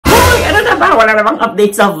ba? Wala namang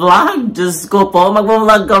update sa vlog. Diyos ko po,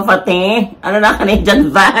 mag-vlog ko pati. Ano na ka dyan,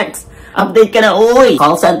 Vax? Update ka na, uy!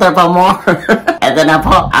 Call center pa more. Ito na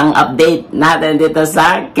po, ang update natin dito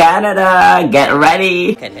sa Canada. Get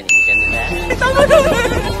ready!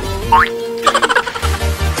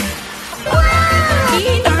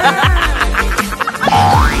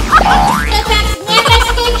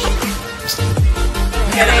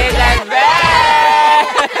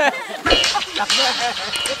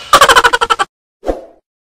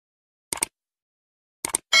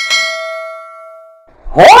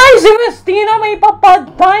 Hoy! Si Westina may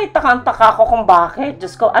papadbay! Takang-taka ko kung bakit.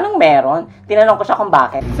 Diyos ko, anong meron? Tinanong ko siya kung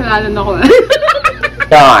bakit. Salanan ako.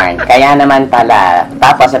 Darn, kaya naman pala.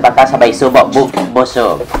 Tapos, pagkasabay subo,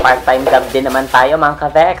 busog. Part-time job din naman tayo, mga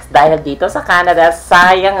ka-Vex. Dahil dito sa Canada,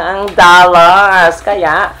 sayang ang dollars.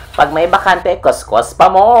 Kaya, pag may bakante, kuskus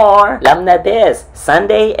pa more. Alam na this,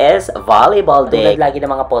 Sunday is volleyball day. Lagi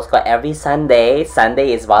ng mga post ko, every Sunday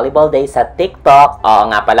is volleyball day sa TikTok.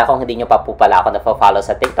 Oo nga pala, kung hindi nyo pa po pala ako na-follow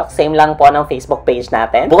sa TikTok, same lang po ng Facebook page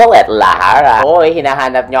natin, Bullet Lajara. Uy,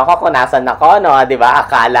 hinahanap nyo ako kung nasan ako, no? Diba?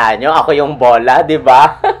 Akala nyo, ako yung bola,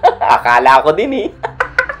 diba? Akala ko din eh.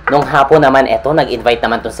 Nung hapon naman, eto, nag-invite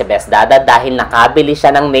naman to si Best Dada dahil nakabili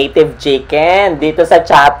siya ng native chicken dito sa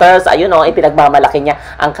Chatters. Ayun o, ipinagmamalaki niya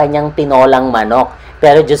ang kanyang tinolang manok.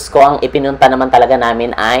 Pero Diyos ko, ang ipinunta naman talaga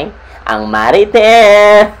namin ay ang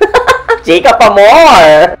Marites. Chika pa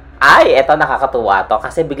more! Ay, eto, nakakatuwa to.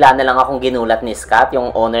 Kasi bigla na lang akong ginulat ni Scott,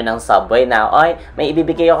 yung owner ng Subway, na, oy, may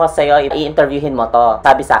ibibigay ako sa'yo, i-interviewin mo to.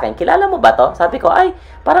 Sabi sa akin, kilala mo ba to? Sabi ko, ay,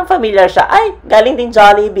 parang familiar siya. Ay, galing din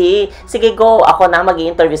Jollibee. Sige, go. Ako na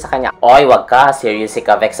mag-i-interview sa kanya. Oy, wag ka. Serious si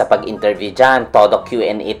Kavex sa pag-interview dyan. Todo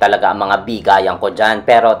Q&A talaga ang mga bigayan ko dyan.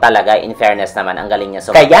 Pero talaga, in fairness naman, ang galing niya.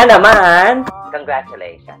 So, kaya naman,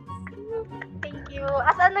 congratulations. Thank you.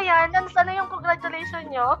 As ano yan? Ano yung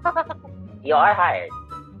congratulations nyo? You are hired.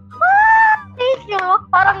 Thank you.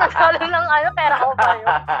 Parang nasalo ng pera ko pa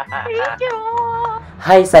yun. Thank you.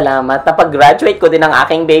 Hay, salamat. Napag-graduate ko din ang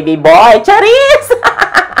aking baby boy. Charis!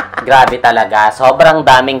 Grabe talaga. Sobrang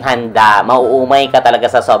daming handa. Mauumay ka talaga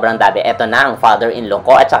sa sobrang dami. Eto na ang father-in-law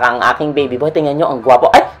ko at saka ang aking baby boy. Tingnan nyo, ang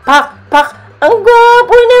gwapo. Ay, pak! Ang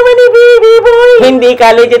gwapo naman ni baby boy! Hindi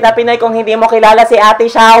ka legit na Pinoy kung hindi mo kilala si Ate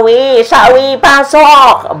Shawi. Shawi,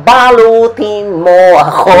 pasok! Balutin mo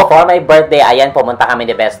ako. For my birthday, ayan, pumunta kami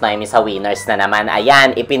ni Best Noemi sa Winners na naman.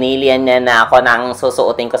 Ayan, ipinilian niya na ako ng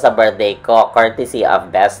susuotin ko sa birthday ko, courtesy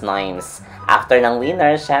of Best Noims. After ng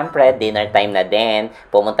Winners, syempre, dinner time na din.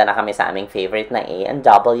 Pumunta na kami sa aming favorite na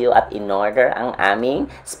A&W at in-order ang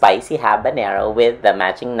aming spicy habanero with the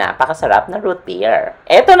matching napakasarap na root beer.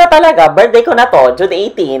 Eto na talaga, birthday ko na to, June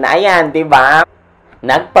 18. Ayan, diba?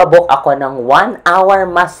 Nagpabook ako ng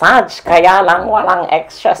 1-hour massage, kaya lang walang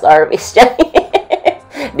extra service dyan.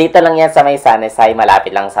 Dito lang yan sa may Sanesay,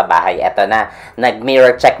 malapit lang sa bahay. Eto na,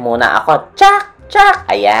 nag-mirror check muna ako. Check!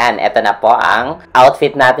 Ayan, eto na po ang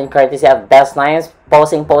outfit natin courtesy of Best Nimes.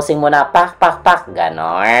 Posing muna, pak,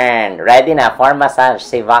 ganon. Ready na for massage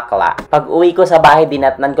si Vakla. Pag uwi ko sa bahay,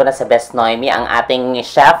 dinatnan ko na sa Best Noemi. Ang ating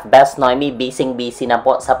chef, Best Noemi, busy na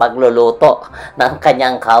po sa pagluluto ng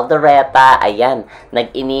kanyang caldereta. Ayan,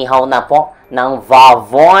 nag-inihaw na po ng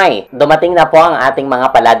vavoy. Dumating na po ang ating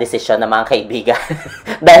mga paladesisyon na mga kaibigan.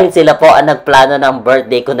 Dahil sila po ang nagplano ng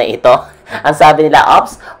birthday ko na ito. Ang sabi nila,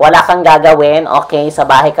 Ops, wala kang gagawin. Okay, sa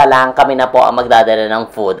bahay ka lang. Kami na po ang magdadala ng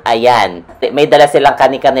food. Ayan. May dala silang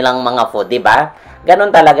kani-kanilang mga food, di ba?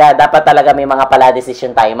 Ganon talaga. Dapat talaga may mga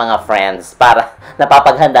pala-decision tayo, mga friends, para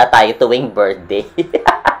napapaghanda tayo tuwing birthday.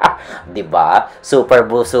 Diba? Super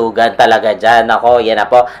busugan talaga dyan. Ako, yan na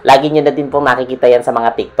po. Lagi nyo na din po makikita yan sa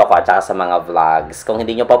mga TikTok at saka sa mga vlogs. Kung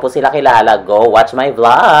hindi nyo pa po sila kilala, go watch my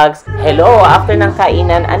vlogs. Hello, after ng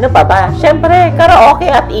kainan, ano pa ba? Syempre, karaoke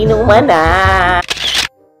at inuman na.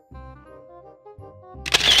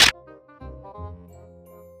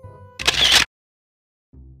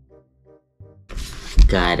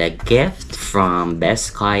 Got a gift from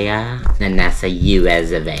Best Scotia na nasa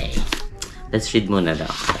US of A. Let's read muna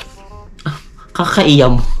daw.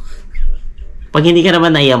 Kakaiyam mo. Pag hindi ka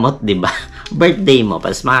naman naiyamot, di ba? Birthday mo,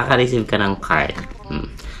 tapos makaka-receive ka ng card.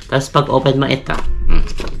 Tapos pag open mo ito.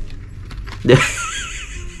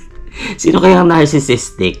 Sino kayang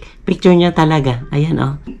narcissistic? Picture niya talaga. Ayan,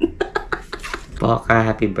 oh. Poka,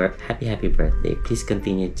 happy birthday. Please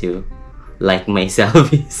continue to like my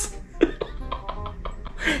selfies.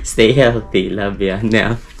 Stay healthy. Love ya.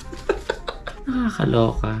 Now.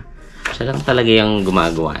 Nakakaloka. Siya lang talaga yung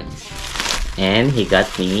gumagawa niya. And he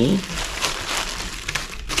got me.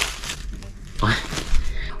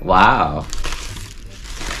 Wow.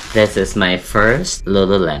 This is my first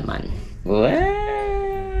Lululemon. What?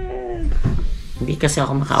 Hindi kasi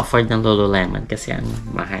ako maka-afford ng Lululemon kasi ang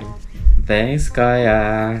mahal. Thanks,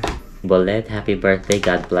 Kaya. Bullet, happy birthday.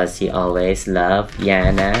 God bless you always. Love,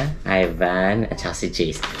 Yana, Ivan, at saka si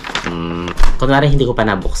Jace. Kunwari hindi ko pa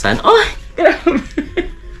nabuksan. Oh, grabe.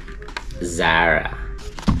 Zara,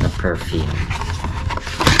 the perfume.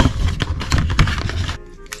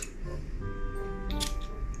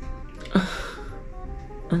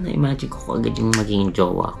 Na-imagine ko agad yung magiging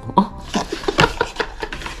jowa ko. Oh.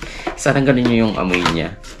 Sarang ganun yung amoy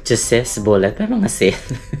niya. Jesses Bullet, pero nga sis.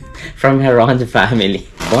 From her own family.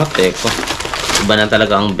 Bote ko. Iba na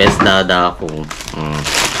talaga ang best dada ko.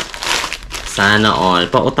 Sana all.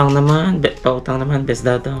 Pautang naman. Pautang naman, best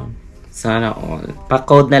dada. Sana all.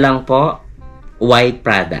 Pa-code na lang po. White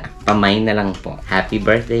Prada. Pamay na lang po. Happy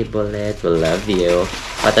birthday, Bullet. We love you.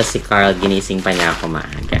 Pata si Carl, ginising pa niya ako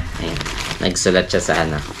maaga. Ayan. Nagsulat siya sa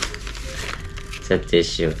sa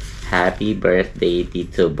tissue. Happy birthday,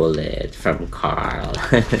 Tito Bullet. From Carl.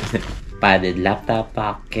 Padded laptop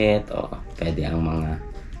pocket. O, pwede ang mga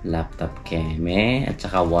laptop keme. At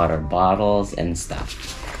saka water bottles and stuff.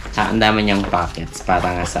 Tsaka ang dami niyang pockets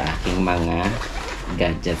para nga sa aking mga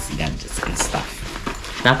gadgets and stuff.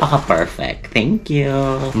 Napaka-perfect. Thank you.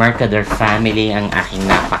 Mercader family ang aking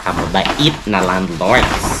napaka-mabait na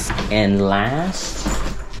landlords. And last,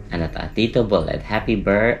 ano to? Tito Bullet. Happy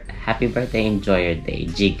birthday. Enjoy your day.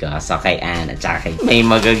 Giga. So kay Anna. Tsaka may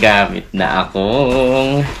magagamit na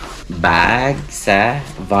akong bag sa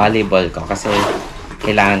volleyball ko. Kasi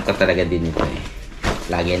kailangan ko talaga din ito eh.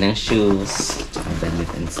 Lagay ng shoes. Tsaka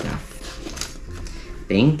damit and stuff.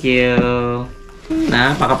 Thank you.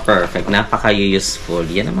 Napaka-perfect. Napaka-useful.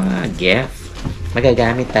 Yan ang mga gift.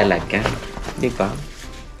 Magagamit talaga. Diba?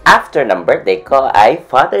 After ng birthday ko ay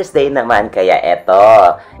Father's Day naman. Kaya eto,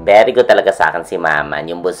 very good talaga sa akin si Mama.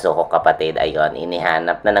 Yung bunso ko kapatid, ayun,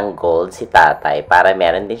 inihanap na ng gold si tatay para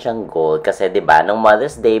meron din siyang gold. Kasi diba, nung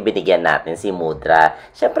Mother's Day, binigyan natin si Mudra.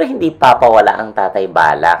 Siyempre, hindi papawala ang tatay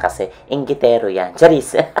bala kasi inggitero yan.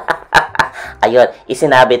 Charis! Ayun,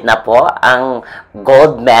 isinabit na po ang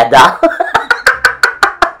gold medal.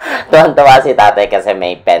 Tuwan-tuwa si tatay kasi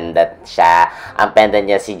may pendant siya. Ang pendant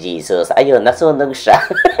niya si Jesus. Ayun, nasunog siya.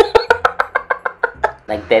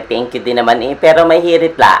 Nagte-thank you din naman eh. Pero may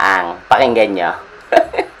hirit laang. Pakinggan nyo.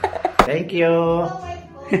 Thank you.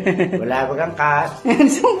 Wala ba kang cut?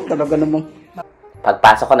 Talaga naman.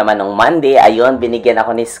 Pagpasok ko naman nung Monday, ayun, binigyan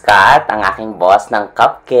ako ni Scott, ang aking boss, ng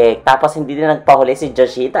cupcake. Tapos hindi din nagpahuli si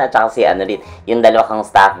Joshita at saka si Anorit. Yung dalawa kong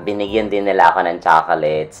staff, binigyan din nila ako ng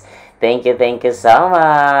chocolates. Thank you so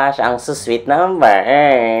much. Ang sweet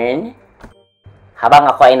naman. Habang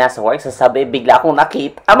ako ay nasa work, sasabi, bigla akong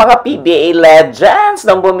nakita ang mga PBA legends.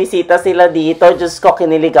 Nung bumisita sila dito, Diyos ko,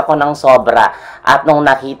 kinilig ako ng sobra. At nung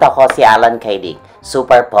nakita ko si Alan Kaidig,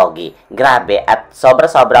 super pogi. Grabe. At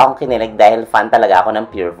sobra-sobra akong kinilig dahil fan talaga ako ng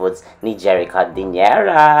Pure Foods ni Jerry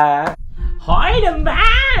Cardinera. Hoy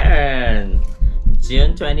naman!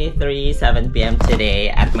 June 23, 7 p.m.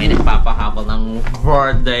 today at may nagpapahabol ng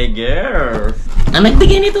birthday gift. Ang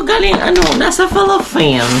nagbigay nito galing nasa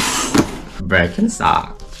Philippines.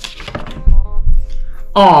 Birkenstock.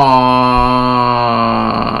 Aww.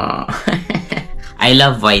 I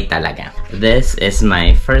love white talaga. This is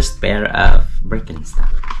my first pair of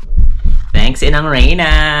Birkenstock. Thanks, Inang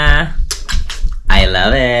Reyna. I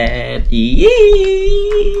love it!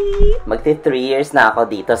 Yee! Magti 3 years na ako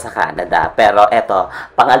dito sa Canada. Pero eto,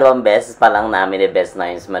 pangalawang beses pa lang namin ni Best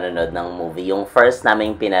Nines manonood ng movie. Yung first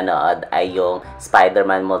naming pinanood ay yung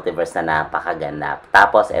Spider-Man Multiverse na napakaganap.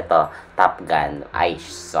 Tapos eto, Top Gun. Ay,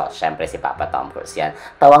 so, syempre si Papa Tom Cruise yan.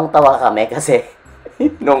 Tawang-tawa kami kasi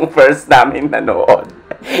nung first namin nanood,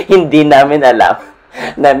 hindi namin alam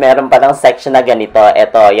na meron palang section na ganito.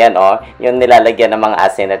 Eto, yan yung nilalagyan ng mga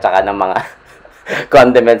asin at saka ng mga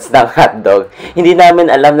condiments ng hotdog. Hindi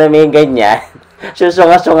namin alam na may ganyan.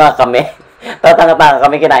 Susunga-sunga kami. Tatanga-tanga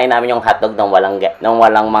kami, kinain namin yung hotdog nang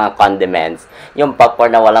walang mga condiments. Yung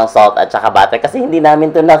popcorn na walang salt at saka butter kasi hindi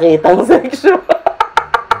namin to nakitang section.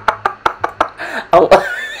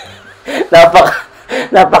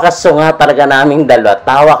 Napakasunga talaga naming dalawa.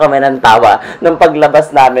 Tawa kami ng tawa nung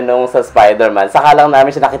paglabas namin nung sa Spider-Man. Saka lang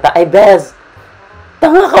namin siya nakita, ay Bez!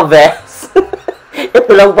 Tanga ka, Bez!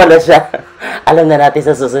 Ito lang pala siya. Alam na natin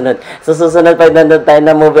sa susunod. Sa susunod pag nandun tayo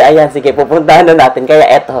na movie, ayan, sige, pupuntahan na natin. Kaya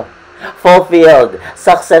eto, fulfilled,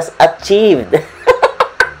 success achieved.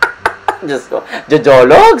 Diyos ko,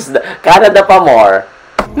 Jojologs, Canada pa more.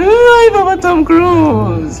 Ay, Papa Tom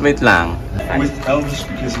Cruise! Wait lang. with Elvis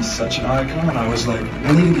because he's such an icon, and I was like,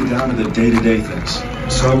 I need to get down to the day-to-day things.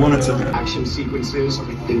 So I wanted to... Action sequences,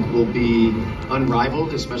 I think, will be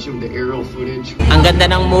unrivaled, especially with the aerial footage. Ang ganda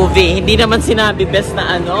ng movie. Hindi naman sinabi best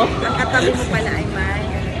na ano. Ang katabi mo pala ay may...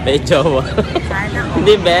 Medyo. Sana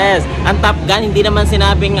Hindi best. Ang Top Gun, hindi naman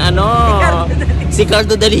sinabing ano. Si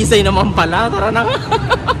Cardo Dalisay naman pala. Tara na.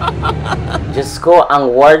 Diyos ko,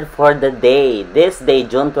 ang word for the day. This day,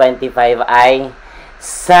 June 25 ay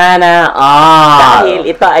sana all. Dahil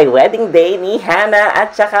ito ay wedding day ni Hannah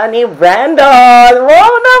at saka ni Brandon.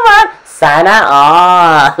 Wow naman! Sana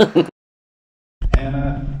all.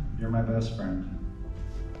 Hannah, you're my best friend.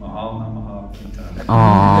 Mahal na mahal kita.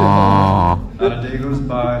 Aww. Not a day goes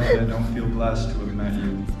by that I don't feel blessed to have met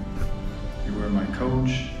you. You were my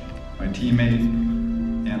coach, my teammate,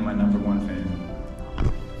 and my #1 fan.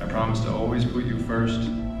 I promise to always put you first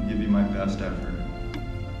and give you my best effort.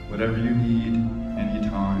 Whatever you need,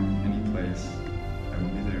 anytime, any place, I will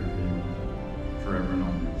be there for you, forever and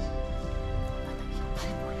always.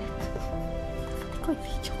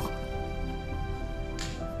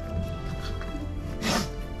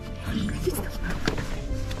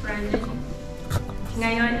 Brandon,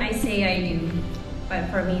 ngayon I say I do, but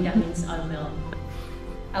for me that means I will.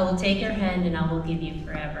 I will take your hand and I will give you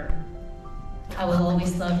forever. I will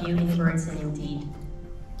always love you in words and in deed.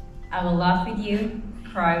 I will laugh with you,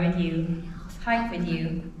 cry with you, hike with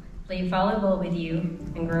you, play volleyball with you,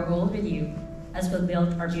 and grow old with you as we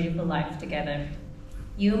build our beautiful life together.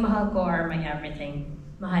 You, mahal ko, are my everything.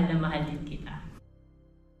 Mahal na mahal din kita.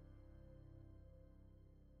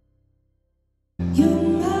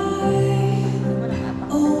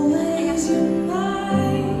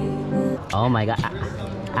 Oh my God.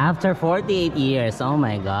 After 48 years, oh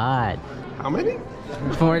my God. How many?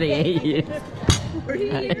 48 years. 40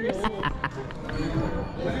 years.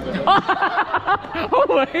 Oh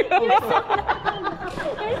my God.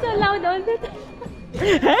 You're so loud all the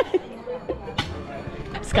time.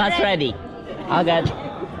 Scott's ready. Oh God.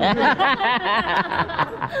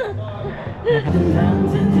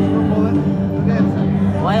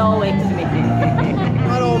 Why always me?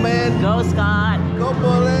 Come on, man. Go Scott. Go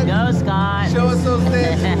Bullet. Go Scott. Show us those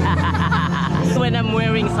things. When I'm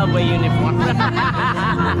wearing subway uniform.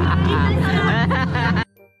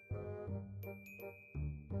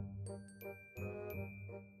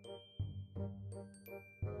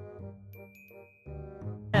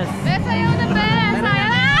 Best, ayaw na best!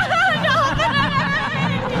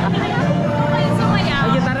 Ay,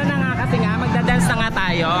 tara na nga kasi nga, magdadance na nga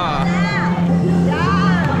tayo.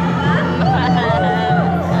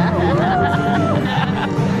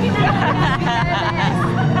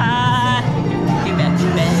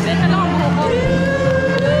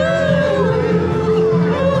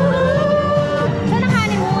 Saan ang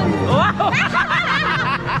honeymoon?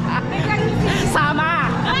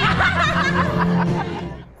 Sama!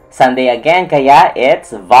 Sunday again, kaya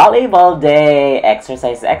it's volleyball day.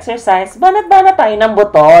 Exercise, exercise. Banat-banat tayo ng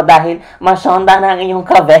buto dahil masyonda na ang iyong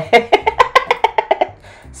kabe.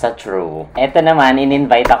 Sa true. Ito naman,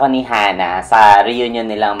 in-invite ako ni Hannah sa reunion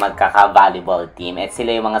nilang magkaka-volleyball team. At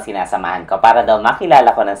sila yung mga sinasamahan ko para daw makilala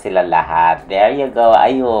ko na sila lahat. There you go.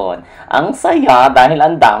 Ayun. Ang saya dahil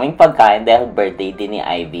ang daming pagkain dahil birthday din ni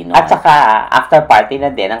Ivy noon. At saka, after party na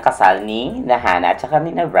din ang kasal ni na Hannah at saka ni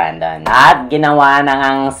na Brandon. At ginawa na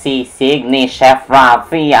ang sisig ni Chef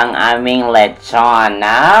Rafi ang aming lechon.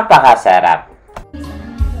 Napakasarap.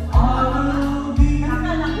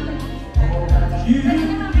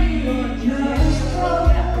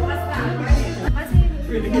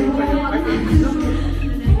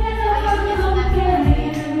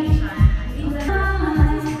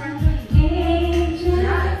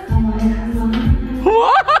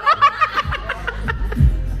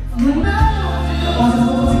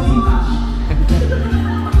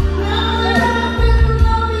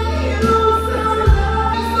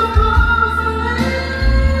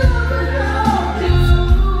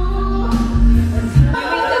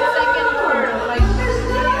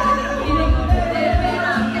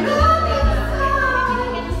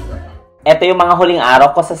 Ito yung mga huling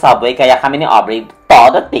araw ko sa subway, kaya kami ni Aubrey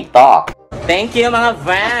todo TikTok. Thank you mga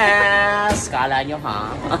fans! Kala nyo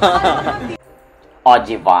ha? O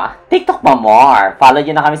diba? TikTok pa more! Follow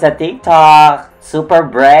nyo na kami sa TikTok! Super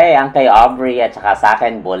Bray ang kay Aubrey at saka sa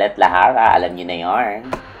akin, Bullet Lajara. Alam nyo na yun.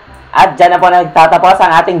 At dyan na po nagtatapos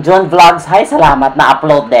ang ating June Vlogs. Hi, salamat na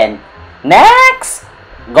upload din. Next!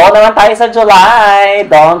 Go naman tayo sa July!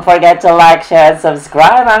 Don't forget to like, share, and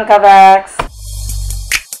subscribe, mga kabex!